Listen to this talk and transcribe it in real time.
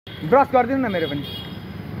Brush गरिदिनु न मेरो पनि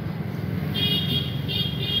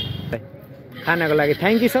खानाको लागि।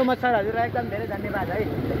 Thank you so much sir, हजुरलाई एकदम धेरै धन्यवाद है।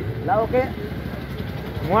 ल ओके,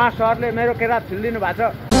 उहाँ सरले मेरो किताब छिलिदिनु भएको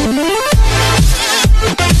छ।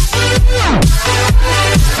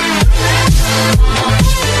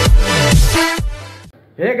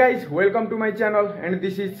 Hey guys, welcome to my channel and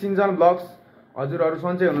this is सिन्जन blogs. हजुरहरू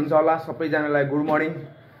सन्चै हुनुहुन्छ होला, सबैजनालाई गुड मर्निङ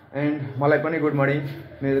एन्ड मलाई पनि गुड मर्निङ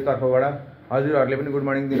मेरो तर्फबाट। हजुरहरूले पनि गुड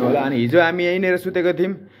मर्निङ दिनु होला। अनि हिजो हामी यहीँनिर सुतेको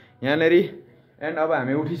थियौँ यहाँनिर, एन्ड अब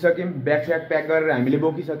हामी उठिसक्यौँ, ब्याग स्याग प्याक गरेर हामीले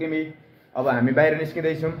बोकिसक्यौँ। अब हामी बाहिर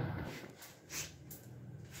निस्किँदैछौँ।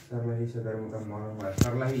 सरलाही सदरमुकाम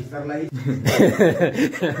सरलाही सरलाही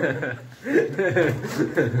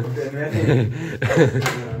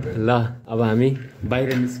ल अब हामी बाहिर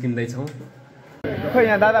निस्किँदैछौँ। खोइ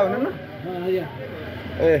यहाँ दादा हुनु न।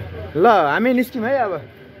 ए ल हामी निस्क्यौँ है अब।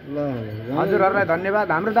 ल हजुरहरूलाई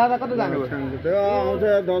धन्यवाद। हाम्रो दादा कता जानुभयो? आउँछ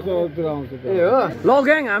 10 बजेतिर आउँछ। ए हो ल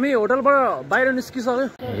ग्याङ, हामी होटलबाट बाहिर निस्किसक्यो।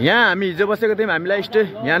 यहाँ हामी हिजो बसेको थियौँ, हामीलाई स्टे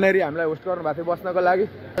यहाँनिर हामीलाई होस्ट गर्नु भएको थियो बस्नको लागि।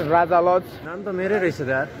 राजा लज नाम त मेरै रहेछ त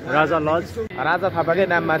यार, राजा लज। राजा थापाकै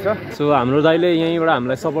नाममा छ। सो हाम्रो दाइले यहीँबाट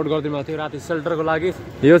हामीलाई सपोर्ट गरिदिनु भएको थियो राति सेल्टरको लागि।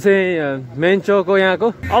 यो चाहिँ मेन चौक हो यहाँको।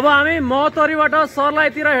 अब हामी महोत्तरीबाट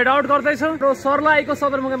सर्लाहीतिर हेड आउट गर्दैछौँ। सर्लाहीको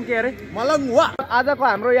सदरमुकाम के अरे? मलङ्गवा। आजको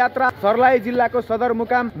हाम्रो यात्रा सर्लाही जिल्लाको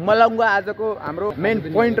सदरमुकाम मलङ्गवा आजको हाम्रो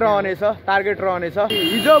मेन पोइन्ट रहनेछ, टार्गेट रहनेछ।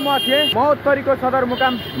 हिजो म थिएँ महोत्तरीको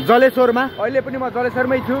सदरमुकाम जलेश्वरमा, अहिले पनि म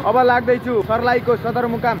जलेश्वरमै छु। अब लाग्दैछु सर्लाहीको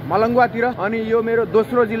सदरमुकाम मलङ्गवातिर। अनि यो मेरो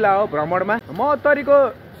दोस्रो जिल्ला हो भ्रमणमा। महोत्तरीको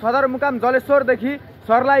सदरमुकाम जलेश्वरदेखि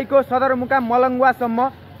सर्लाहीको सदरमुकाम मलङ्गवासम्म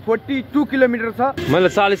 42 किलोमिटर छ। मैले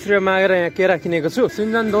 40 रुपियाँ मागेर यहाँ केरा किनेको छु।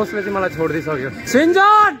 सिन्जन दोस्तले चाहिँ मलाई छोडिदिइसक्यो।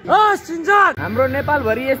 सिन्जन सिन्जन, हाम्रो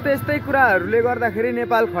नेपालभरि यस्तै यस्तै कुराहरूले गर्दाखेरि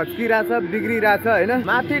नेपाल खस्किरहेछ, बिग्रिरहेछ होइन।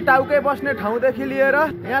 माथि टाउकै बस्ने ठाउँदेखि लिएर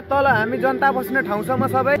यहाँ तल हामी जनता बस्ने ठाउँसम्म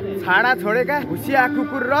सबै छाडा छोडेका हुसिया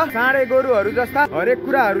कुकुर र साँडे गोरुहरू जस्ता हरेक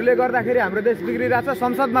कुराहरूले गर्दाखेरि हाम्रो देश बिग्रिरहेछ।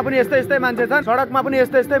 संसदमा पनि यस्तै यस्तै मान्छे छन्, सडकमा पनि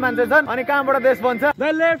यस्तै यस्तै मान्छे छन्। अनि कहाँबाट देश बन्छ?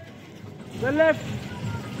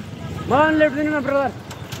 लेफ्ट दिनुमा ब्रदर,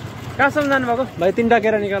 कहाँसम्म जानुभएको भाइ? 3टा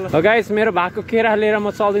केरा निकाल। गाइस, मेरो भएको केरा लिएर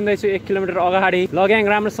म चल्दिँदैछु 1 किलोमिटर अगाडि। ग्याङ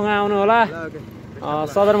राम्रोसँग आउनु होला,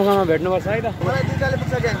 सदरमुकाममा भेट्नुपर्छ है त।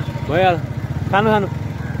 भइहाल्यो, खानु खानु।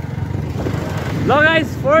 ल guys,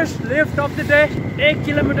 first lift of the day 1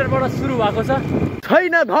 किलोमिटरबाट सुरु भएको छ।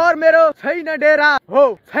 छैन घर मेरो, छैन डेरा हो,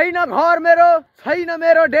 छैन घर मेरो, छैन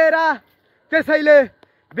मेरो डेरा, त्यसैले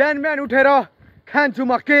बिहान बिहान उठेर खान्छु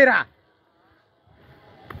म केरा।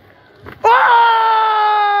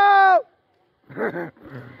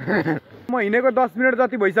 म हिँडेको 10 मिनट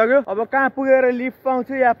जति भइसक्यो। अब कहाँ पुगेर लिफ्ट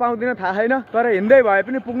पाउँछु या पाउँदिन थाहा छैन, तर हिँड्दै भए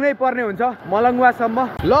पनि पुग्नै पर्ने हुन्छ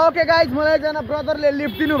मलङ्गवासम्म। ल ओके गाइज, मलाई एकजना ब्रदरले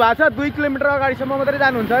लिफ्ट दिनु भएको छ। 2 किलोमिटर अगाडिसम्म मात्रै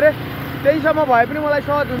जानुहुन्छ अरे, त्यहीसम्म भए पनि मलाई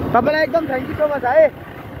सहज हुन्छ। तपाईँलाई एकदम थ्याङ्क यू सो मच है।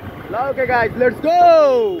 ल ओके गाइज, लेट्स गो।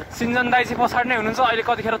 सिन्जन दाइ चाहिँ पछाडि नै हुनुहुन्छ, अहिले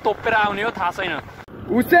कतिखेर तोपेर आउने हो थाहा छैन।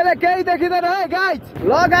 उसैले केही देखिँदैन है गाइज।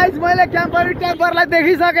 ल गाइज, मैले ट्याम्परलाई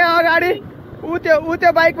देखिसकेँ अगाडि। ऊ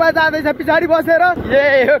त्यो बाइकमा जाँदैछ पछाडि बसेर।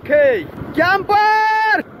 ए okay,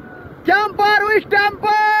 camper camper with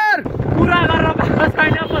tamper पुरा गरेर पाएको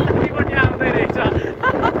छैन, पछाडिपट्टि आउँदै रहेछ।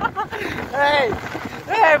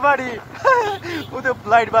 ए बडी, ऊ त्यो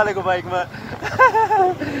फ्लाइट बालेको बाइकमा।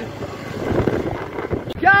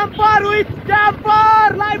 क्याम्पर विथ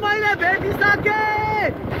ट्याम्परलाई मैले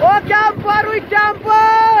भेटिसकेँ। ओ क्याम्पर विथ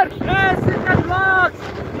ट्याम्पर।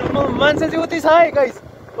 मान्छे चाहिँ उति छ है गाइस।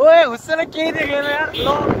 ओए हुस्सेले केही देखेन यार।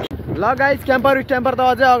 ल गाइस, क्याम्पर विथ ट्याम्पर त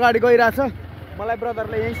अझै अगाडि गइरहेछ। मलाई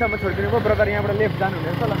ब्रदरले यहीँसम्म छोडिदिनु भयो। ब्रदर यहाँबाट लेफ्ट जानु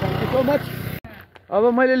हुनेछ। ल थ्याङ्क यू सो मच। अब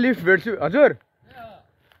मैले लिफ्ट भेट्छु। हजुर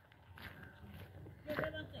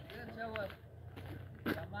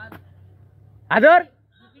हजुर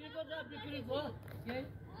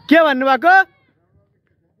के भन्नुभएको?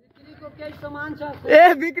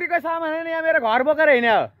 ए बिक्रीको सामान होइन, यहाँ मेरो घर बोकेर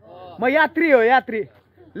हिँड्यो। म यात्री हो, यात्री।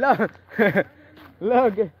 ल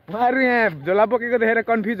ल उहाँहरू यहाँ झोला बोकेको देखेर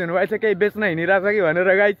कन्फ्युज हुनुभएछ, केही बेच्न हिँडिरहेछ कि भनेर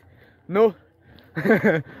guys. No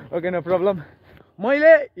okay, no problem.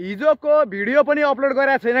 मैले हिजोको भिडियो पनि अपलोड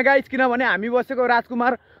गरेको छैन गाइज, किनभने हामी बसेको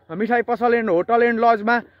राजकुमार मिठाई पसल एन्ड होटल एन्ड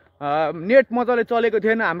लजमा नेट मजाले चलेको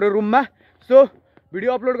थिएन हाम्रो रुममा। सो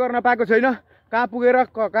भिडियो अपलोड गर्न पाएको छैन। कहाँ पुगेर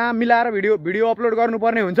कहाँ मिलाएर भिडियो अपलोड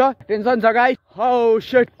गर्नुपर्ने हुन्छ। टेन्सन छ गाइज। हौ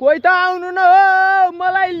सेट, कोही त आउनु न हो,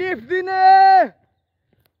 मलाई लिफ्ट दिने।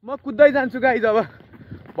 म कुद्दै जान्छु गाइज। अब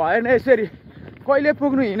भएन यसरी, कहिले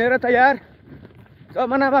पुग्नु हिँडेर त यार।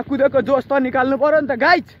 जमानामा कुदेको जोस त निकाल्नु पर्यो नि त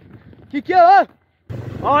गाइज, कि के हो?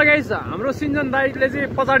 गाइस हाम्रो सिन्जन दाइले चाहिँ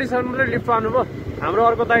पछाडिसम्म मात्रै लिफ्ट पाउनुभयो हाम्रो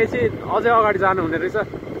अर्को दाइ चाहिँ अझै अगाडि जानु हुने रहेछ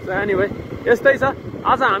सानी भाइ यस्तै छ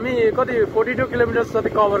आज हामी कति 42 किलोमिटर जति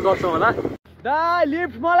कभर गर्छौँ होला दाइ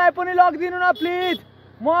लिफ्ट मलाई पनि लगिदिनु न प्लिज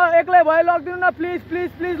म एक्लै भए लगिदिनु न प्लिज प्लिज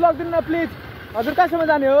प्लिज लगिदिनु न प्लिज हजुर कहाँसम्म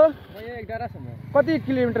जाने हो कति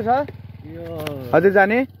किलोमिटर छ हजुर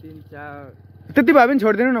जाने 3-4 त्यति भए पनि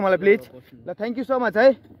छोडिदिनु न मलाई प्लिज ल थ्याङ्क यू सो मच है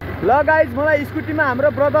ल गाइज मलाई स्कुटीमा हाम्रो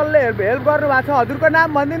ब्रदरले हेल्प गर्नु भएको छ हजुरको नाम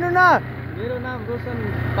भनिदिनु न मेरो नाम रोशन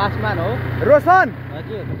पासवान हो रोशन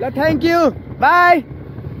हजुर ल thank you by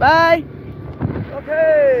by okay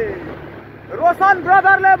Roshan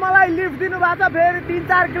ब्रदरले मलाई लिफ्ट दिनुभएको छ फेरि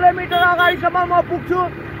 3-4 किलोमिटर अगाडिसम्म म पुग्छु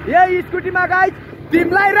यही स्कुटीमा गाइज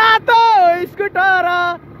तिमीलाई रातो स्कुटर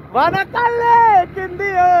भन कसले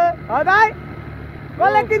किनिदियो दाइ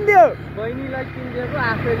कसले किनिदियो बहिनीलाई किनिदिएको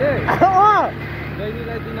आफैले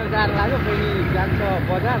बहिनीलाई दिन गाह्रो लाग्यो बहिनी जान्छ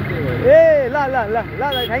बजार त्यही भएर ए ल ल ल ल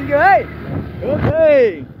ल थ्याङ्क यू है ओके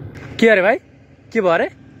के अरे भाइ के भयो अरे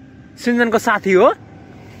सिन्जनको साथी हो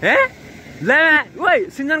हे ल ओइ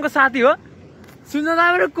सिन्जनको साथी हो सिन्जन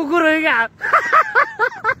मेरो कुकुर हो क्या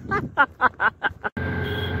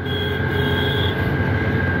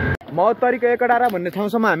मौतरीको एकडारा भन्ने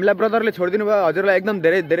ठाउँसम्म हामीलाई ब्रदरले छोडिदिनु भयो हजुरलाई एकदम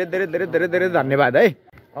धेरै धेरै धेरै धेरै धेरै धेरै धन्यवाद है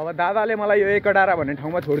अब दादाले मलाई यो एकडारा भन्ने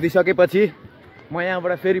ठाउँमा छोडिदिइसकेपछि म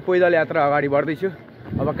यहाँबाट फेरि पैदल यात्रा अगाडि बढ्दैछु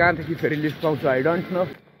अब कहाँदेखि फेरि लिफ्ट पाउँछु आई डोन्ट नो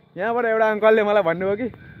यहाँबाट एउटा अङ्कलले मलाई भन्नुभयो कि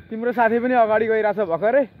तिम्रो साथी पनि अगाडि गइरहेछ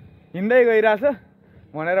भर्खरै हिँड्दै गइरहेछ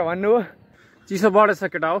भनेर भन्नुभयो चिसो बढेछ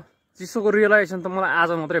केटा हो चिसोको रियलाइजेसन त मलाई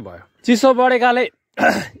आज मात्रै भयो चिसो बढेकाले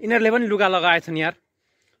यिनीहरूले पनि लुगा लगाएछन् यार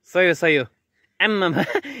सही हो सही हो आम्मामा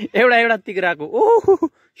एउटा तिग्राको ओहो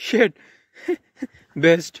सेट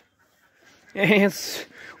बेस्ट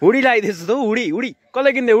हुडी लगाइदिएछ त हुडी हुडी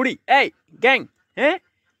कसले किन्दै हुडी ए ग्याङ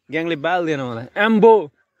ग्याङले बाल दिएन मलाई एम्बो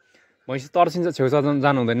भैँसी तर्सिन्छ छेउछाउ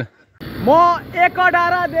जानु हुँदैन म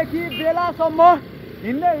एकडारादेखि बेलासम्म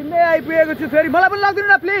हिँड्दै हिँड्दै आइपुगेको छु फेरि मलाई पनि लगिदिनु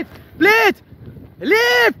न प्लिज प्लिज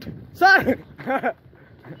लिफ्ट सर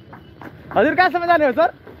हजुर कहाँसम्म जाने हो सर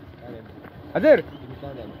हजुर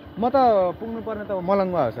म त पुग्नु पर्ने त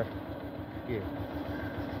मलङ्गा हो सर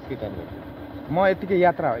म यतिकै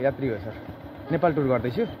यात्री हो सर नेपाल टुर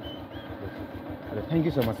गर्दैछु thank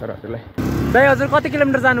you so much sir हजुरलाई दाइ हजुर कति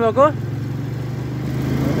किलोमिटर जानुभएको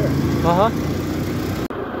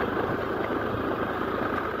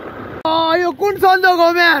यो कुन सन्जोग हो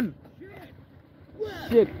म्यान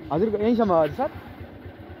हजुरको यहीँसम्म हजुर सर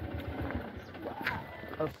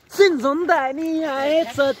सिन्जन दानी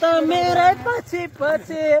आएछ त मेरै पछि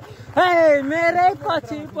पछि हे मेरै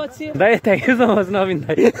पछि पछि दाइ थ्याङ्क यू सो मच नवीन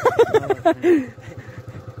दाइ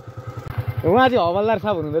उहाँ चाहिँ हवलदार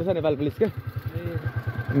साहब हुनुहुँदो रहेछ नेपाल पुलिसको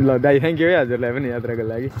ल दाइ थ्याङ्क यू है हजुरलाई पनि यात्राको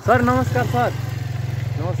लागि सर नमस्कार सर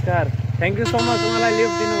नमस्कार थ्याङ्क यू सो मच उहाँलाई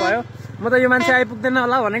लिफ्ट दिनुभयो म त यो मान्छे आइपुग्दैन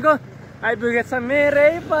होला भनेको आइपुगेछ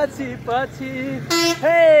मेरै पछि पछि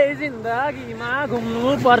हे जिन्दगीमा घुम्नु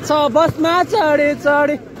पर्छ बसमा चढे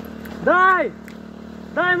चढे दाइ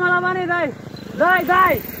दाइ मलाई भने दाइ दाइ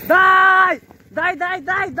दाइ दाइ दाइ दाइ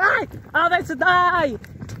दाइ दाइ आउँदैछु दाइ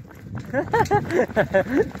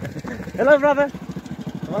हेलो ब्रदर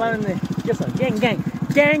मलाई भने के छ gang gang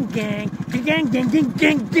gang gang gang gang gang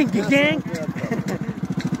gang gang gang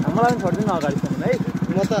मलाई पनि छोडिदिनु अगाडिसम्म है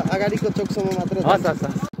म त अगाडिको चोकसम्म मात्र हस् हस्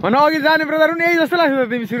भन अघि जाने ब्रदर पनि यही जस्तो लाग्छ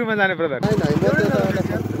तिमी सुरुमा जाने ब्रदर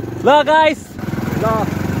ल गाइस ल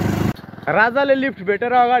राजाले लिफ्ट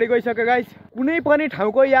भेटेर अगाडि गइसक्यो गाइस कुनै पनि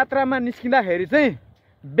ठाउँको यात्रामा निस्किँदाखेरि चाहिँ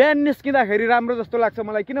बिहान निस्किँदाखेरि राम्रो जस्तो लाग्छ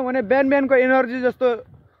मलाई किनभने बिहानको एनर्जी जस्तो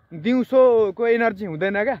दिउँसोको एनर्जी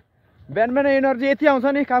हुँदैन क्या बिहान एनर्जी यति आउँछ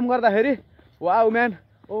नि काम गर्दाखेरि वाउ म्यान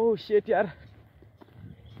ओ सेट यार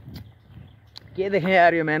के देखेँ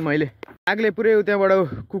यार यो म्यान मैले आगले पुरै त्यहाँबाट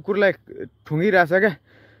कुकुरलाई ठुङ्गिरहेछ क्या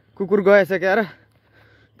कुकुर गएछ क्या र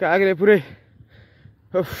कागले पुरै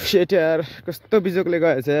सेट यार कस्तो बिजोकले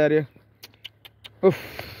गएछ यार यो उफ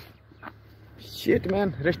set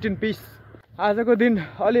man rest in piece आजको दिन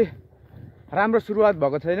अलि राम्रो सुरुवात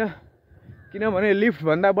भएको छैन किनभने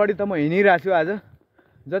लिफ्टभन्दा बढी त म हिँडिरहेको छु आज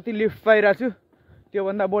जति लिफ्ट पाइरहेको छु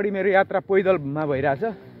त्योभन्दा बढी मेरो यात्रा पैदलमा भइरहेछ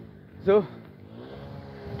सो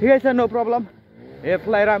ठिकै छ नो प्रब्लम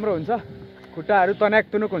हेल्थलाई राम्रो हुन्छ खुट्टाहरू तनाक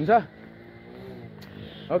तुनुक हुन्छ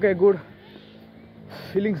okay good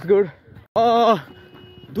feelings good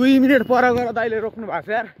 2 minute पर गएर दाइले रोक्नु भएको छ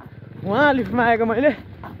यार उहाँ लिफ्टमा आएको मैले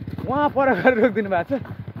उहाँ पर गएर रोकिदिनु भएको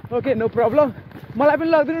छ ओके नो प्रब्लम मलाई पनि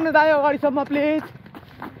लगिदिनु न दाइ अगाडिसम्म प्लिज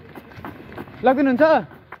लगिदिनुहुन्छ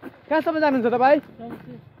कहाँसम्म जानुहुन्छ तपाईँ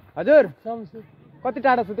हजुर कति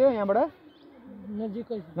टाढा छ त्यो यहाँबाट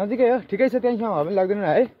नजिकै हो ठिकै छ त्यहीँसम्म हो भने लगिदिनु न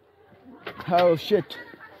है Oh shit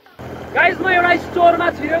गाइस म एउटा स्टोरमा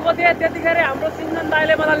छिरेको थिएँ त्यतिखेर हाम्रो सिन्जन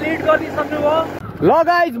दाइले मलाई लिड गरिदिइसक्नुभयो। ल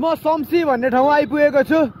गाइज म सम्सी भन्ने ठाउँमा आइपुगेको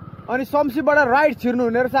छु अनि सम्सीबाट राइट छिर्नु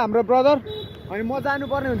हुने रहेछ हाम्रो ब्रदर अनि म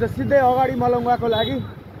जानुपर्ने हुन्छ सिधै अगाडि मलङ्गाको लागि।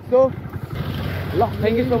 सो ल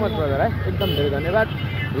thank you so much brother है, एकदम धेरै धन्यवाद।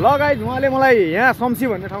 ल गाइज उहाँले मलाई यहाँ सम्सी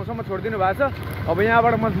भन्ने ठाउँसम्म छोडिदिनु भएको छ। अब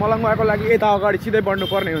यहाँबाट म मलङ्गाको लागि यता अगाडि सिधै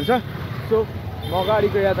बढ्नु पर्ने हुन्छ। सो म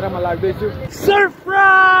अगाडिको यात्रामा लाग्दैछु।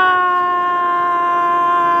 सरप्राइज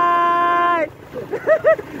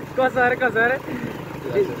कसरी कसरी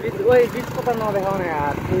ओइ बिचको त नदेखाउने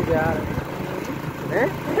यार प्लिज यार।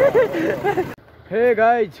 हे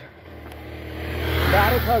गाइज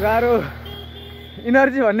गाह्रो छ गाह्रो।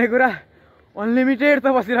 इनर्जी भन्ने कुरा अनलिमिटेड त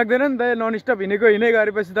बसिराख्दैन नि त, नन स्टप हिँडेको हिँडै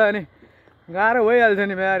गरेपछि त अनि गाह्रो भइहाल्छ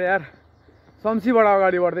नि यार। सम्सीबाट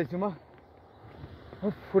अगाडि बढ्दैछु म,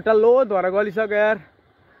 खुट्टा लोत भएर गलिसक्यो यार।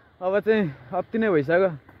 अब चाहिँ अति नै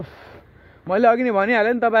भइसक्यो। मैले अघि नै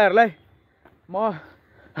भनिहालेँ नि तपाईँहरूलाई म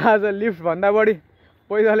आज लिफ्टभन्दा बढी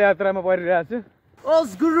पैदल यात्रामा परिरहेको छु।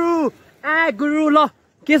 ओस गुरु गुरु ल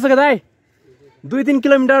के छ दाइ 2-3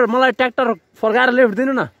 किलोमिटर मलाई ट्र्याक्टर फर्काएर लिफ्ट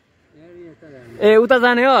दिनु न। ए उता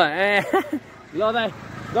जाने हो ए ल दाइ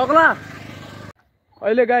गएको ल।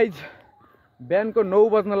 अहिले गाइज बिहानको 9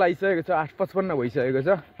 बज्न लागिसकेको छ, 8:55 भइसकेको छ।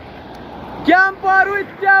 क्याम्पर विथ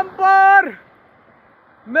क्याम्पर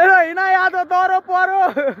मेरो हिँडा याद डह्रो परो।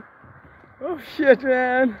 ओह शिट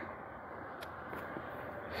म्यान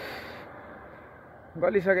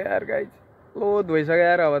गलिसक्यो यार गाइज, लोड भइसक्यो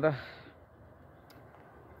यार। अब त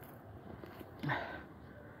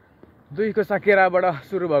 2 को साकेराबाट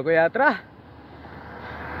सुरु भएको यात्रा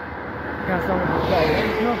कहाँसम्म पुग्छ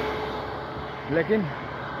लेकिन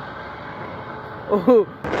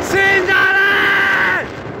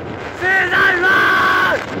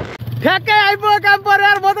ठ्याक्कै आइपुग्यो क्याम्पर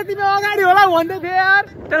यार। म त तिमी अगाडि होला भन्दै थिएँ यार।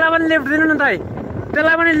 त्यसलाई पनि लिफ्ट दिनु न दाइ,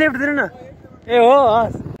 त्यसलाई पनि लिफ्ट दिनु न। ए हो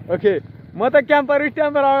हस् ओके म त क्याम्पर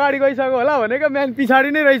स्ट्याम्पर अगाडि गइसक्यो होला भनेको म्यान पछाडि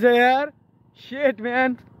नै रहेछ यार। सेट म्यान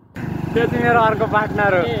त्यो चाहिँ मेरो अर्को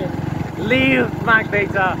पार्टनर हो, लिफ्ट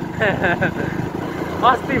माग्दैछ।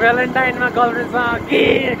 अस्ति भ्यालेन्टाइनमा गर्लफ्रेन्डसँग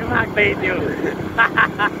केक माग्दै थियो।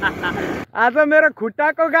 आज मेरो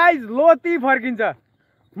खुट्टाको गाइज लोती फर्किन्छ।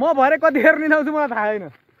 म भरे कतिखेर निनाउँछु मलाई थाहा छैन।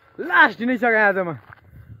 लास्ट हिँडिसकेँ आज म,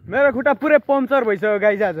 मेरो खुट्टा पुरै पम्चर भइसक्यो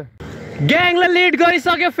गाइज आज। ग्याङले लिड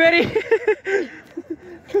गरिसक्यो फेरि।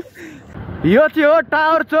 यो चाहिँ हो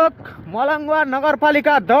टावर चोक मलङ्गवा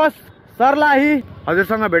नगरपालिका 10 सर्लाही।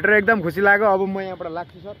 हजुरसँग भेटेर एकदम खुसी लाग्यो। अब म यहाँबाट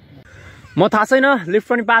लाग्छु सर। म थाहा छैन लिफ्ट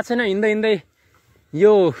पनि पाएको छैन, हिँड्दै हिँड्दै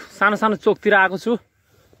यो सानो सानो चोकतिर आएको छु।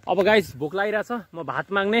 अब गाइस भोक लागिरहेछ, म भात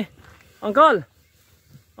माग्ने। अङ्कल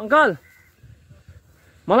अङ्कल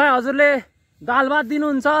मलाई हजुरले दाल भात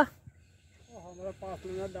दिनुहुन्छ?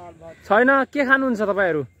 छैन, के खानुहुन्छ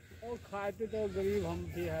तपाईँहरू?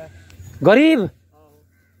 गरिब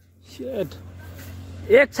सेट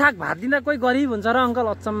एक छाक भात दिँदा कोही गरिब हुन्छ र अङ्कल?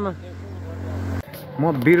 अचम्म। म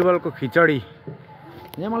बिरबलको खिचडी,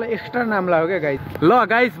 यहाँ मलाई एक्स्ट्रा नाम लाग्यो क्या गाइज। ल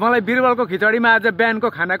गाइज मलाई बिरबलको खिचडीमा आज बिहानको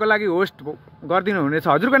खानाको लागि होस्ट गरिदिनु हुनेछ।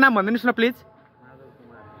 हजुरको नाम भनिदिनुहोस् न प्लिज।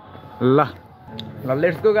 ल ल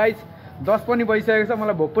लेट्स गो गाइज। 10 पनि भइसकेको छ,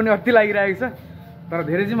 मलाई भोक पनि अति लागिरहेको छ, तर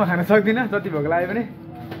धेरै चाहिँ म खान सक्दिनँ, जति भोक लाग्यो भने।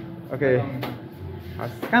 ओके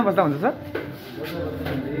हस्, कहाँ बस्दा हुन्छ सर?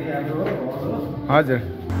 हजुर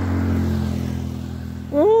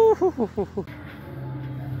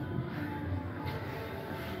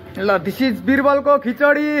ल this is बिरबलको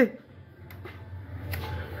khichdi.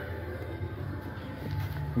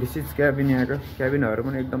 This is cabin. यहाँको क्याबिनहरू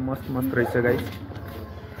पनि एकदम मस्त मस्त रहेछ गाइस।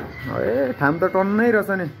 ए ठाम त टन्नै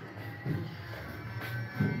रहेछ नि,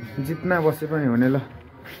 जित्न बसे पनि हुने। ल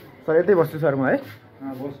सर यतै बस्छु सर म है।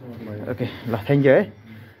 ओके ल थ्याङ्क यू है।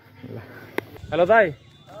 ल हेलो दाइ,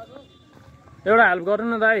 एउटा हेल्प गर्नु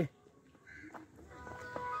न दाइ।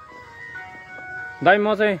 दाइ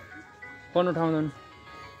म चाहिँ पन्नु ठाउँ जानु।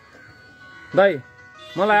 दाइ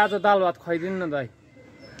मलाई आज दाल भात खुवाइदिनु न दाइ।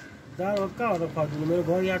 दाल भात कहाँ हो खुवाइदिनु? मेरो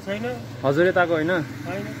घर यहाँ छैन। हजुर यताको होइन,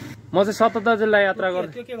 म चाहिँ सतहत्तर जिल्ला यात्रा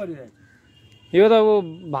गर्छु। के गरिरहेको? यो त अब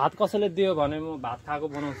भात कसैले दियो भने म भात खाएको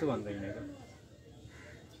बनाउँछु भन्दै हिँडेको।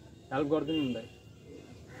 हेल्प गरिदिनु नि दाइ।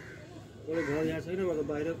 मेरो घर यहाँ छैन, म त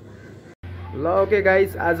बाहिर। ल ओके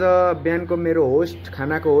गाइस, आज बिहानको मेरो होस्ट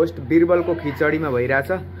खानाको होस्ट बिरबलको खिचडीमा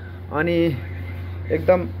भइरहेछ अनि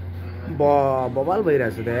एकदम बबाल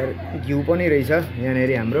भइरहेछ त यार। घिउ पनि रहेछ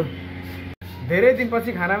यहाँनिर हाम्रो। धेरै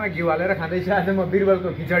दिनपछि खानामा घिउ हालेर खाँदैछु आज म बिरबलको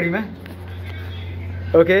खिचडीमा।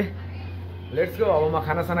 Okay let's go. अब म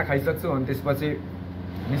खानासाना खाइसक्छु अनि त्यसपछि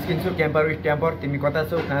निस्किन्छु। क्याम्पर विथ ट्याम्पर, तिमी कता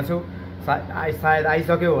छौ कहाँ छौ? सायद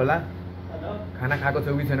आइसक्यौ होला, खाना खाएको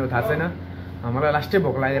छौ कि छैनौ थाहा छैन। मलाई लास्टै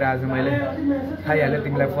भोक लागेर आज मैले खाइहालेँ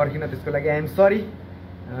तिमीलाई पर्खिन त्यसको लागि आइएम सरी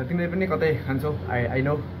तिमीले पनि कतै खान्छौ आई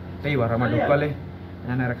नो त्यही भएर म ढुक्कले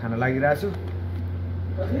यहाँनिर खान लागिरहेको छु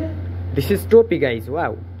दिस इज टोपी गाइज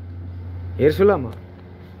वाउ हेर्छु ल म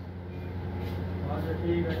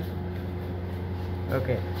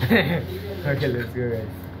okay okay let's go guys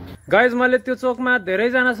guys मैले त्यो चोकमा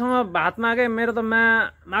धेरैजनासँग भात मागेँ मेरो त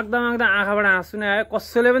माग्दा माग्दा आँखाबाट आँसु नै आयो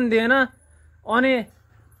कसैले पनि दिएन अनि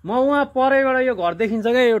म उहाँ परैबाट यो घर देखिन्छ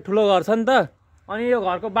क्या यो ठुलो घर छ नि त अनि यो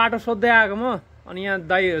घरको बाटो सोध्दै आएको म अनि यहाँ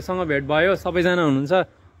दाईहरूसँग भेट भयो सबैजना हुनुहुन्छ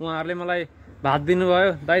उहाँहरूले मलाई भात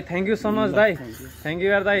दिनुभयो दाई थ्याङ्क यू सो मच दाई थ्याङ्क यू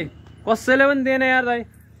यार दाई कसैले पनि दिएन यार दाई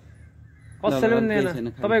कसैले पनि दिएन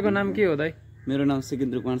तपाईँको नाम के हो दाई मेरो नाम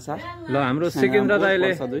सिकेन्द्र कुमार शाह ल हाम्रो सिकेन्द्र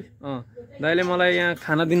दाईले दाईले मलाई यहाँ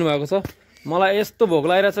खाना दिनुभएको छ मलाई यस्तो भोक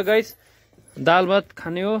लागिरहेछ गाइस दाल भात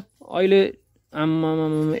खाने हो अहिले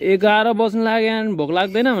 11 बज्नु लाग्यो भोक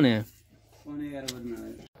लाग्दैन भने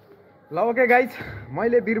ल ओके गाइज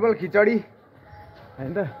मैले बिरबल खिचडी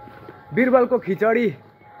होइन त बिरबलको खिचडी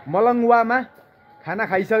मलङ्गवामा खाना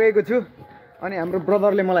खाइसकेको छु अनि हाम्रो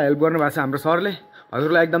ब्रदरले मलाई हेल्प गर्नुभएको छ हाम्रो सरले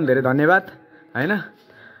हजुरलाई एकदम धेरै धन्यवाद होइन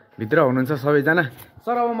भित्र हुनुहुन्छ सबैजना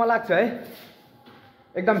सर अब म लाग्छ है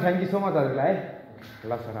एकदम थ्याङ्क यू सो मच हजुरलाई है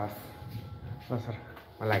ल सर हस् ल सर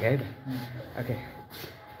म लाग्यो है त ओके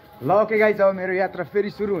ल ओके गाइज अब मेरो यात्रा फेरि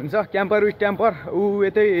सुरु हुन्छ क्याम्पर विथ ट्याम्पर ऊ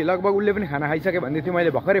यतै लगभग उसले पनि खाना खाइसक्यो भन्दै थियो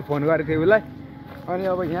मैले भर्खरै फोन गरेको थिएँ उसलाई अनि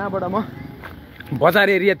अब यहाँबाट म बजार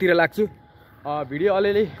एरियातिर लाग्छु भिडियो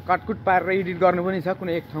अलिअलि कटकुट पारेर एडिट गर्नु पनि छ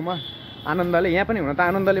कुनै एक ठाउँमा आनन्दले यहाँ पनि हुन त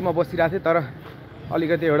आनन्दले म बसिरहेको थिएँ तर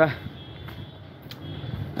अलिकति एउटा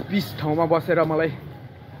पिस ठाउँमा बसेर मलाई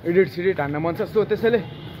एडिट सिडिट हान्न मन छ सो त्यसैले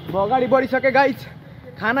म अगाडि बढिसकेँ गाइज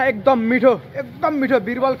खाना एकदम मिठो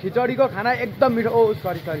बिरबल खिचडीको खाना एकदम मिठो ओ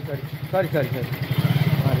सरी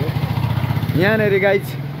यहाँनिर गाइज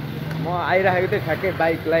म आइराखेको थिएँ ठ्याक्कै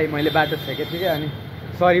बाइकलाई मैले बाटो छेकेको थिएँ क्या अनि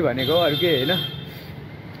सरी भनेको अरू के होइन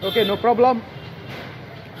ओके नो प्रब्लम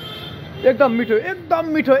एकदम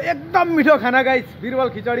मिठो खाना गाइज बिरबल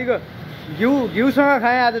खिचडीको घिउसँग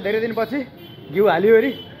खाएँ आज धेरै दिनपछि घिउ हाल्यो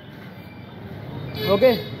अरे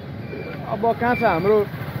ओके अब कहाँ छ हाम्रो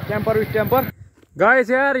क्याम्पर विथ ट्याम्पर गाइस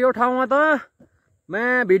यार यो ठाउँमा त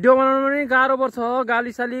भिडियो बनाउनु पनि गाह्रो पर्छ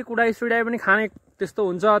गाली साली कुडाई सुडाई पनि खाने त्यस्तो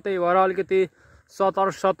हुन्छ त्यही भएर अलिकति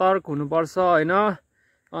सतर्क हुनुपर्छ होइन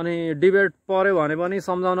अनि डिबेट पर्यो भने पनि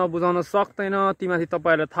सम्झाउन बुझाउन सक्दैन तीमाथि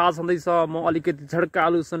तपाईँहरूलाई थाहा छँदैछ म अलिकति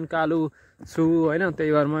झड्कालु सन्कालु छु होइन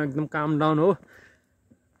त्यही भएर म एकदम काम डाउन हो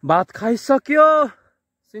भात खाइसक्यो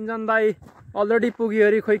सिन्जन दाई अलरेडी पुग्यो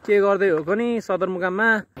अरे खोइ के गर्दै हो पनि सदरमुकाममा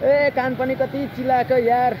ए कान पनि कति चिलाएको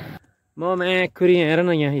यार म म्याकुरी हेर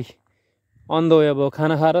न यहीँ अन्धो अब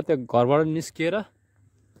खाना खाएर त्यो घरबाट निस्किएर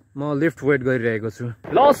म लिफ्ट वेट गरिरहेको छु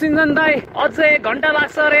ल सिन्जन दाई अझै 1 घन्टा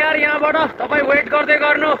लाग्छ अरे यार यहाँबाट तपाईँ वेट गर्दै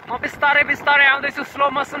गर्नु म बिस्तारै आउँदैछु स्लो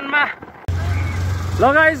मोसनमा ल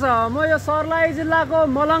गाइस म यो सर्लाही जिल्लाको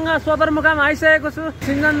मलङ्गा सदरमुकाम आइसकेको छु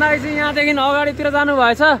सिन्जन दाई चाहिँ यहाँदेखि अगाडितिर जानु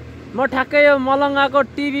भएछ म ठ्याक्कै यो मलङ्गाको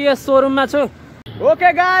टिभीएस सोरुममा छु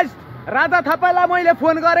ओके गाइस राधा थापालाई मैले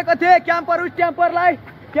फोन गरेको थिएँ camper with ट्याम्परलाई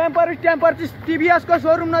camper with tamper टिभीएसको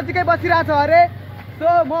showroom नजिकै बसिरहेछ अरे सो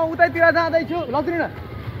म उतैतिर जाँदैछु ल सुन न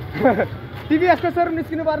टिभीएसको सोरुम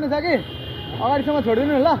निस्किनु पर्ने छ कि अगाडिसम्म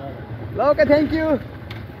छोडिदिनु ल ओके थ्याङ्क यू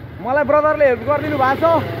मलाई ब्रदरले हेल्प गरिदिनु भएको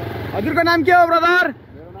छ हजुरको नाम के हो ब्रदर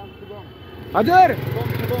हजुर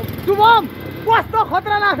शुभम कस्तो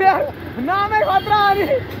खतरा लाग्यो नामै खतरा अनि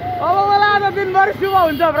अब मलाई आज दिनभरि शुभ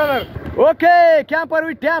हुन्छ brother okay camper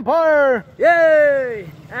with tamper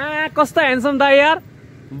ए कस्तो ह्यान्डसम दाइ यार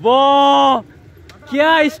बो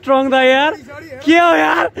क्या स्ट्रङ दाइ यार के हो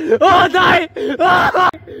यार ओ दाइ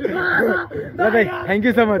दाइ थ्याङ्क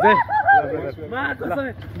यू सो मच है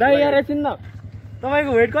दाइ यार एकछिन न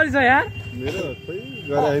तपाईँको वेट कति छ यार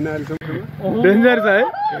डेन्जर छ है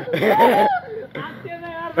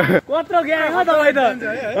कत्रो ग्याङ हो तपाईँ त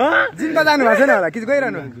जिम त जानु भएको छैन होला कि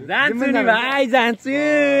गइरहनु जान्छु नि भाइ जान्छु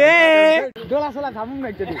ए डोलासोला थामौँ न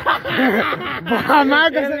एकचोटि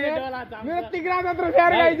मेरो तिग्रा मात्र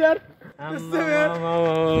फेयर गाइजर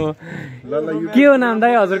के हो नाम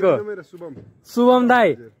दाइ हजुरको शुभम दाइ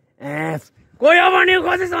कोही हो भने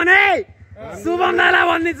कोसिस भने शुभम दाइलाई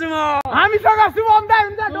भनिदिन्छु म हामीसँग शुभम दाइ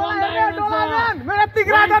हुन्छ डोलाम्यान मेरो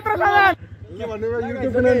तिग्रा मात्र छ के भन्नुभयो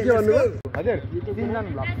युट्युबको नाम के भन्नुभयो हजुर सिन्जन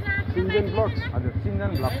ब्लग हजुर सिन्जन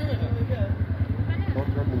ब्लग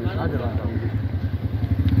हजुर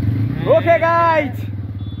ओके गाइज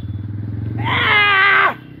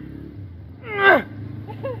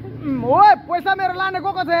ओ पैसा मेरो लाने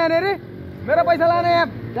गएको छ यहाँनिर मेरो पैसा लाने यहाँ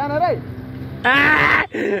जान है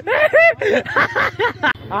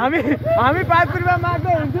हामी 5 रुपियाँ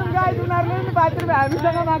माग्दै हुन्छौँ गाइज उनीहरूले पनि 5 रुपियाँ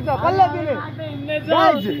हामीसँग माग्छ कसले दिने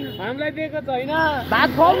हामीलाई दिएको छैन भात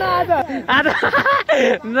खुवाउ न आज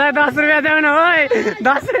 10 रुपियाँ देऊ न ओइ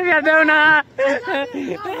 10 रुपियाँ देऊ न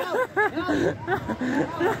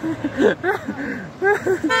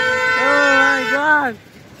यहाँ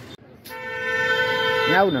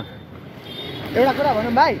आऊ न एउटा कुरा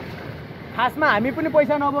भनौँ भाइ खासमा हामी पनि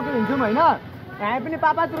पैसा नबोकी हुन्छौँ होइन हामी पनि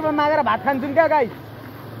 5 रुपियाँ मागेर भात खान्छौँ क्या गाई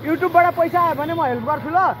युट्युबबाट पैसा आयो भने म हेल्प गर्छु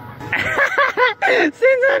ल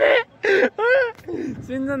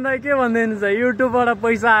सिन्जन दाइ के भन्दैन छ युट्युबबाट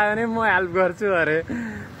पैसा आयो भने म हेल्प गर्छु अरे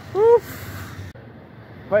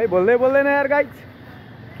खै बोल्दै बोल्दैन यार गाई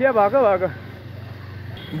के भएको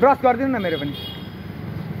ब्रस गरिदिनु न मेरो पनि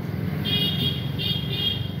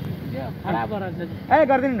ए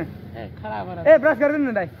गरिदिनु न ए ब्रस गरिदिनु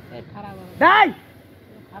न दाइ दाइ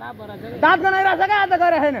दाँत गनाइरहेछ क्या आज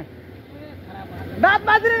गएर छैन दाँत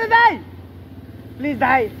बाँच्नु न दाइ प्लिज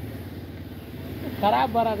दाइ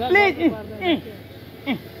प्लिज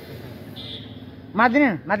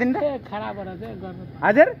मादिनु त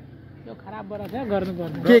हजुर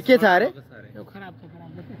के छ अरे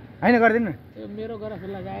होइन गरिदिनु न मेरो गरफ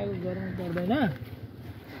लगाएको गर्नु पर्दैन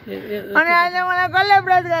अनि अहिले मलाई कसले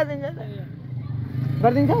ब्रस गरिदिन्छ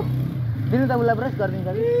गरिदिन्छ दिनु त उसलाई ब्रस गरिदिन्छ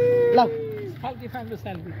ल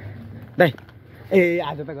दाइ ए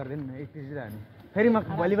आज त गरिदिनु न एकचोटि हामी फेरि म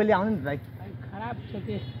भोलि आउनु नि त दाइ खराब छ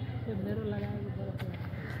के मेरो लगाएको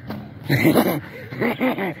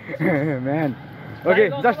man okay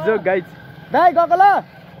just joke guys दाइ गएको ल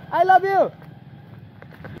आई लभ यु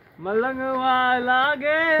मलंगवा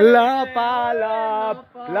लागे लपालप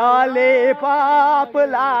लॉलीपॉप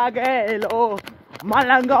लागे लो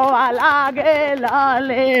मलंगवा लागे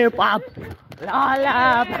लॉलीपॉप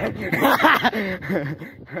लॉलीपॉप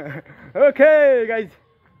ओके गाइज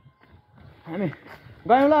हामी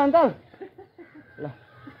गयौँ ल अङ्कल ल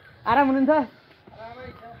आराम हुनुहुन्छ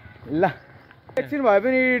ल एकछिन भए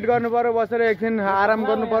पनि एडिट गर्नु पर्यो बसेर एकछिन आराम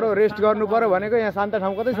गर्नु पर्यो रेस्ट गर्नु पर्यो भनेको यहाँ शान्त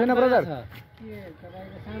ठाउँ कतै छैन ब्रदर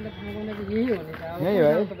यही हो है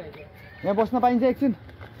यहाँ बस्न पाइन्छ एकछिन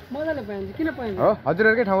मजाले पाइन्छ किन पाइन्छ हो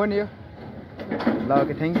हजुरहरूकै ठाउँ हो नि यो ल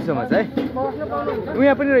okay thank you so much है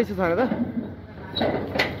उहाँ पनि रहेछ छैन त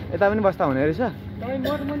यता पनि बस्दा हुने रहेछ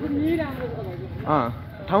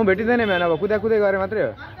ठाउँ भेटिँदैन म्यान अब कुदै गरे मात्रै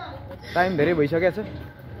हो टाइम धेरै भइसकेको छ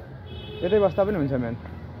यतै बस्दा पनि हुन्छ म्यान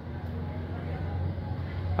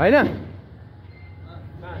होइन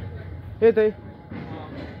त्यही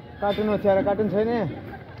कार्टुन ओछ्याएर कार्टुन छैन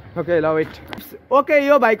ओके ल वेट ओके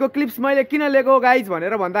यो भाइको क्लिप्स मैले किन लिएको गाइज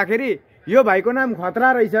भनेर भन्दाखेरि यो भाइको नाम खतरा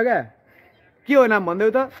रहेछ क्या के हो नाम भन्दै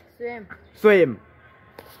त स्वयं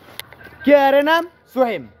के अरे नाम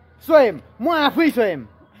स्वयं म आफै स्वयं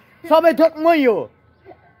सबै थोक मै हो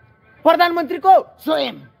प्रधानमन्त्रीको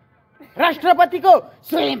स्वयं राष्ट्रपतिको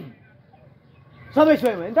स्वयं सबै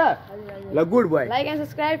स्वयं होइन त ल good boy like and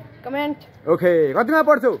subscribe comment okay कतिमा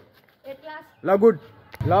पढ्छौ 8 क्लास ल गुड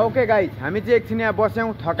ल ओके गाइज हामी चाहिँ एकछिन यहाँ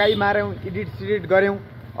बस्यौँ थकाइ मार्यौँ एडिट गऱ्यौँ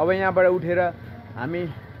अब यहाँबाट उठेर हामी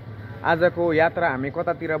आजको यात्रा हामी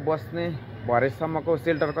कतातिर बस्ने भरेसम्मको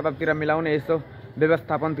सेल्टर कतातिर मिलाउने यसो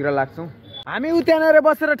व्यवस्थापनतिर लाग्छौँ हामी त्यहाँनिर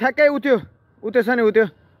बसेर ठ्याक्कै उत्यो छ नि उत्यो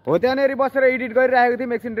हो त्यहाँनिर बसेर एडिट गरिरहेको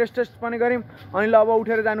थियौँ एकछिन रेस्ट पनि गऱ्यौँ अनि ल अब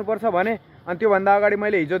उठेर जानुपर्छ भने अनि त्योभन्दा अगाडि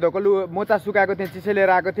मैले हिजो धोकलु मोचा सुकाएको थिएँ चिसो लिएर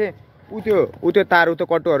आएको थिएँ उत्यो तार उत्यो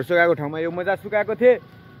कटुहरू सुकाएको ठाउँमा यो मोजा सुकाएको थिएँ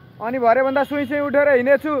अनि भरेभन्दा सुई उठेर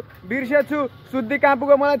हिँडेछु बिर्सेछु शुद्धि कहाँ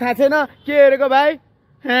पुग्यो मलाई थाहा छैन के हेरेको भाइ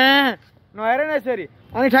नहेर न यसरी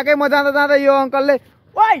अनि ठ्याक्कै म जाँदा यो अङ्कलले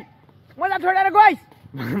ओइ मोजा छोडेर गइस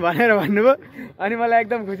भनेर भन्नुभयो अनि मलाई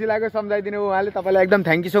एकदम खुसी लाग्यो सम्झाइदिनु उहाँले तपाईँलाई एकदम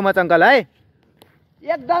thank you so much uncle है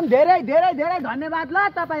एकदम धेरै धेरै धेरै धन्यवाद ल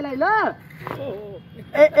तपाईँलाई ल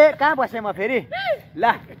ए कहाँ बसेँ म फेरि ल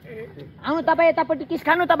आउनु तपाईँ यतापट्टि किस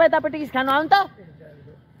खानु तपाईँ यतापट्टि किस खानु आउनु त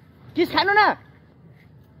किस खानु न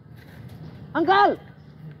अङ्कल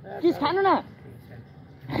किस खानु न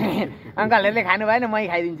अङ्कलहरूले खानु भएन मै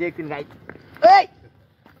खाइदिन्छु एकछिन गाई ए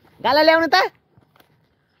गाला ल्याउनु त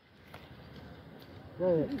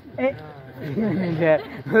ए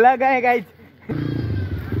ल गएँ गाई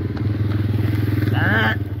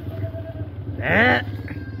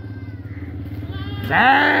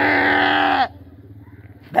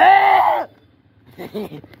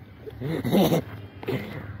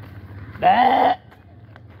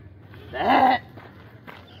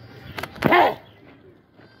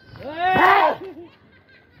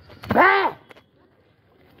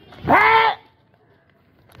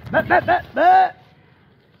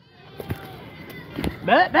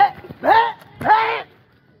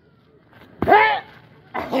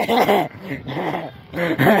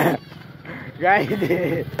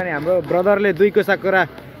अनि हाम्रो ब्रदरले 2 कोसा कुरा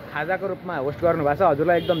खाजाको रूपमा होस्ट गर्नुभएको छ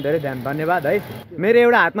हजुरलाई एकदम धेरै धन्यवाद है। मेरो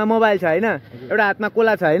एउटा हातमा मोबाइल छ होइन, एउटा हातमा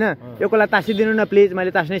कोला छ होइन, यो कोला तासिदिनु न प्लिज,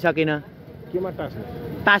 मैले तास्नै सकिनँ। केमा टास्ने?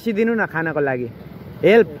 तासिदिनु न खानको लागि,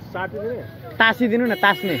 हेल्प तासिदिनु न,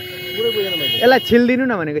 तास्ने यसलाई छिल्दिनु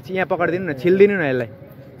न भनेको यहाँ पक्रिदिनु न, छिल्दिनु न यसलाई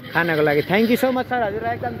खानको लागि। Thank you so much sir,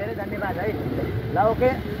 हजुरलाई एकदम धेरै धन्यवाद है। ल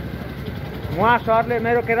ओके, उहाँ सरले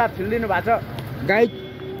मेरो केरा छिल्दिनु भएको छ गाइड,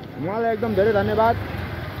 उहाँलाई एकदम धेरै धन्यवाद।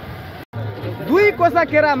 2 कोसा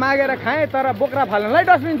केरा मागेर खाएँ तर बोक्रा फाल्नलाई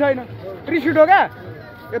डस्टबिन छैन। रिस उठ्यो क्या,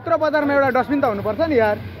 यत्रो बजारमा एउटा डस्टबिन त हुनुपर्छ नि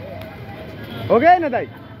यार, हो कि होइन दाइ?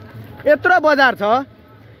 यत्रो बजार छ,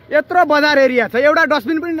 यत्रो बजार एरिया छ, एउटा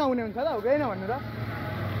डस्टबिन पनि नहुने हुन्छ त, हो कि होइन भन्नु त?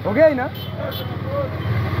 हो कि होइन?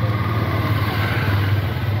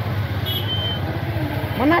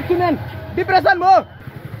 म नाच्छु म्यान, डिप्रेसन भयो।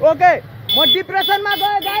 ओके, म डिप्रेसनमा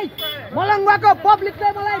गएँ गाइस, मलङ्गवाको पब्लिकले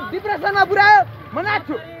मलाई डिप्रेसनमा पुर्यायो, म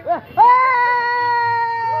नाच्छु।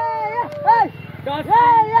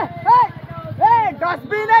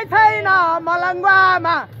 डस्टबिनै छैन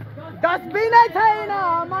मलङ्गवामा, डस्टबिनै छैन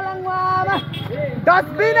मलङ्गवामा,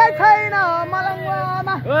 डस्टबिनै छैन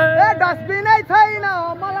मलङ्गवामा, डस्टबिनै छैन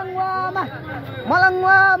मलङ्गवामा,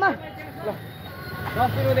 मलङ्गवामा।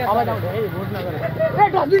 डस्टबिन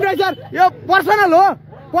रहेछ यो, पर्सनल हो,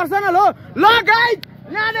 पर्सनल हो। ल गाइस,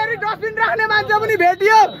 यहाँनिर डस्टबिन राख्ने मान्छे पनि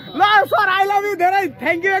भेटियो। ल सर, आई लभ यु, धेरै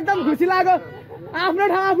थ्याङ्क यू, एकदम खुसी लाग्यो। आफ्नो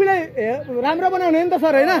ठाउँ आफूले राम्रो बनाउने नि त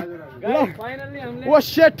सर, होइन? ल ओ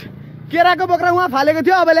सेट, केराको बोक्रा उहाँ फालेको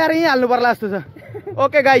थियो, अब ल्याएर यहीँ हाल्नु पर्ला जस्तो छ।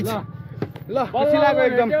 ओके गाइज, ल खुसी लाग्यो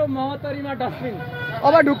एकदम।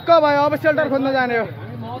 अब ढुक्क भयो, अब सेल्टर खोज्न जाने हो।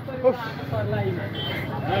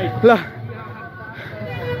 ल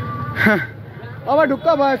अब ढुक्क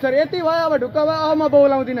भयो सर, यति भयो, अब ढुक्क भयो, अब म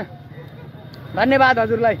बोलाउँदिनँ। धन्यवाद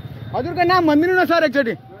हजुरलाई। हजुरको नाम भनिदिनु न सर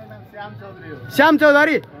एकचोटि। श्याम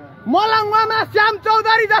चौधरी। मलङ्गवामा श्याम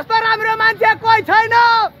चौधरी जस्तो राम्रो मान्छे कोही छैन।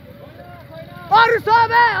 अरू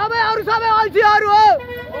सबै अल्छीहरू हो,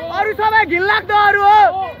 अरू सबै घिनलाग्दोहरू हो।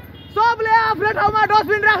 सबले आफ्नो ठाउँमा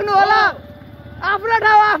डस्टबिन राख्नु होला, आफ्नो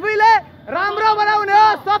ठाउँ आफैले राम्रो बनाउने हो,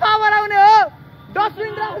 सफा बनाउने हो,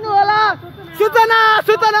 डस्टबिन राख्नु होला। सूचना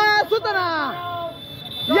सूचना सूचना।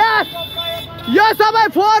 यस, यो सबै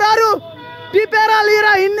फोहोरहरू टिपेर लिएर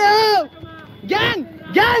हिँड्ने हो। ग्याङ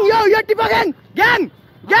ग्याङ, यो टिपो ग्याङ, ग्याङ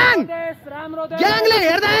ग्याङ, ग्याङले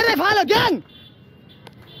हेर्दा हेर्दै फाल्यो। Gang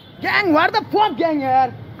gang, what the fuck gang यार,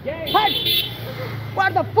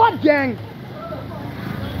 व्हाट द फक ग्याङ।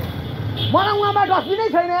 मलङ्गवामा डस्टबिनै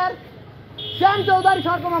छैन यार, श्याम चौधरी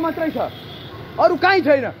सरकोमा मात्रै छ, अरू कहीँ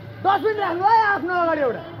छैन। डस्टबिन राख्नु है आफ्नो अगाडि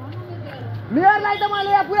एउटा। मेयरलाई त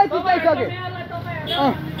मैले यहाँ पुरै जिताइसकेँ।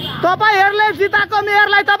 तपाईँहरूले जिताएको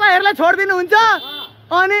मेयरलाई तपाईँहरूले छोडिदिनुहुन्छ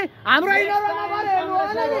अनि हाम्रो इनरमा हेर्नु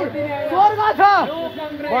भएन नि, स्वर्ग छ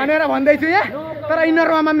भनेर भन्दैछु यहाँ, तर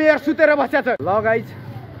इनरमा मेयर सुतेर बसेको छ। ल गाइज,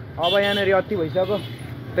 अब यहाँनिर अति भइसक्यो,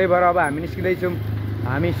 त्यही भएर अब हामी निस्किँदैछौँ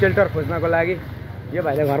हामी सेल्टर खोज्नको लागि। यो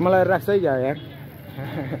भाइले घरमा लगेर राख्छ है यार,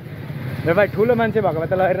 यो भाइ ठुलो मान्छे भएको भए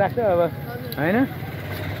त लगेर राख्छ अब, होइन?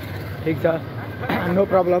 ठिक छ, नो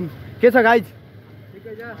प्रब्लम। के छ गाइज,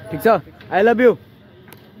 ठिक छ? I love you.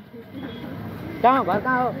 कहाँ घर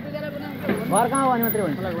कहाँ हो? घर कहाँ हो अनि मात्रै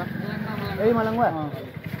भन्छ? यही मलङ्गवा,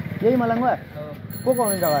 यही मलङ्गवा। को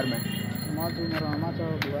हुनुहुन्छ घरमा?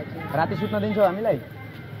 राति सुत्न दिन्छौ हामीलाई?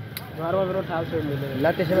 घरमा मेरो थाहा छैन। ल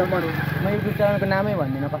त्यसो भए म युट्युब च्यानलको नामै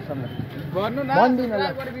भन्दिनँ कसमले, भन्नु न, भन्दिनँ। ल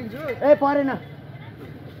ए परेन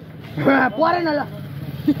परेन। ल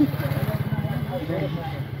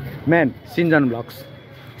म्यान, सिन्जन ब्लग्स,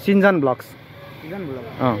 सिन्जन ब्लग्स।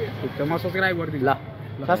 अँ ठिक छ, म सब्सक्राइब गरिदिन्छु। ल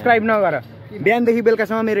सब्सक्राइब नगर, बिहानदेखि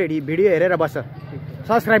बेलुकासम्म मेरो भिडियो हेरेर बस्छ,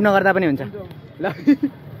 सब्सक्राइब नगर्दा पनि हुन्छ। ल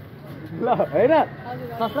ल होइन,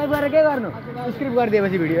 सब्सक्राइब गरेर के गर्नु, स्क्रिप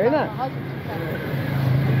गरिदिएपछि भिडियो, होइन?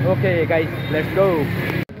 Okay guys, let's go.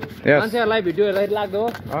 मान्छेहरूलाई भिडियो हेर्दाखेरि लाग्दो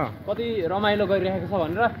कति रमाइलो गरिरहेको छ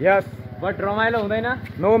भनेर। यस, बट रमाइलो हुँदैन।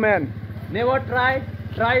 नो म्यान, नेभर ट्राई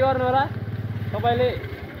गर्नु होला। तपाईँले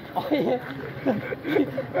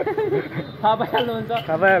थाहा पाइहाल्नुहुन्छ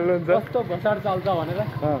कस्तो भसाड चल्छ भनेर।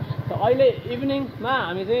 अहिले इभिनिङमा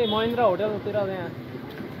हामी चाहिँ महेन्द्र होटलतिर यहाँ,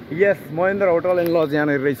 यस महेन्द्र होटल एन्ड लज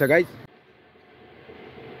यहाँनिर रहेछ गाइस।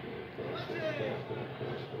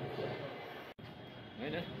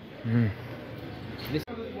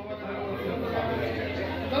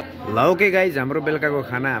 ल ओके गाइज, हाम्रो बेलुकाको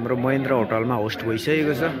खाना हाम्रो महेन्द्र होटलमा होस्ट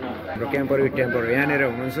भइसकेको छ। हाम्रो क्याम्पर यहाँनिर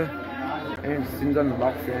हुनुहुन्छ एन्ड सिन्जन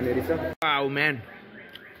ब्लग्स यहाँनिर छ। Wow man.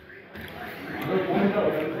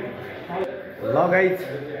 ल गाइज,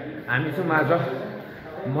 हामी छौँ आज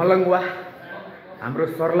मलङ्गवा, हाम्रो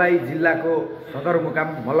सर्लाही जिल्लाको सदरमुकाम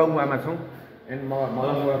मलङ्गवामा छौँ। एन्ड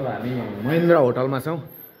मलङ्गवाको हामी महेन्द्र होटलमा छौँ।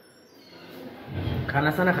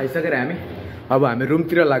 खानासाना खाइसकेर हामी अब हामी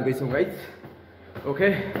रुमतिर लाग्दैछौँ गाइज ओके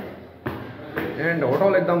एन्ड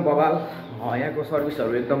होटल एकदम बवाल यहाँको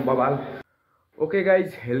सर्भिसहरू एकदम बवाल ओके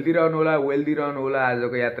गाइज हेल्दी रहनु होला वेल्दी रहनु होला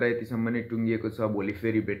आजको यात्रा यतिसम्म नै टुङ्गिएको छ भोलि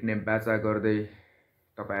फेरि भेट्ने बाचा गर्दै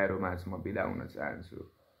तपाईँहरूमाझ म बिदा हुन चाहन्छु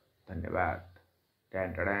धन्यवाद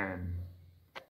ट्यान